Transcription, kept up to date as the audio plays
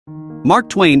Mark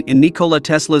Twain in Nikola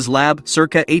Tesla's lab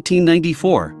circa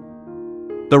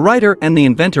 1894. The writer and the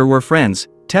inventor were friends.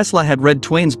 Tesla had read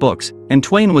Twain's books, and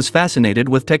Twain was fascinated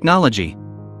with technology.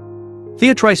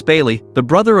 Theotrice Bailey, the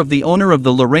brother of the owner of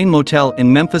the Lorraine Motel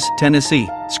in Memphis, Tennessee,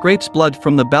 scrapes blood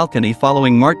from the balcony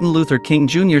following Martin Luther King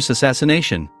Jr.'s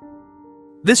assassination.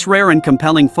 This rare and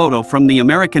compelling photo from the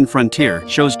American frontier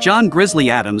shows John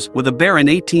Grizzly Adams with a bear in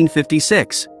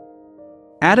 1856.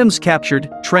 Adams captured,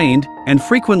 trained, and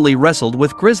frequently wrestled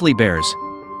with grizzly bears.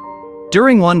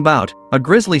 During one bout, a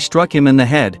grizzly struck him in the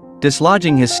head,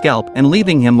 dislodging his scalp and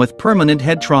leaving him with permanent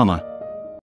head trauma.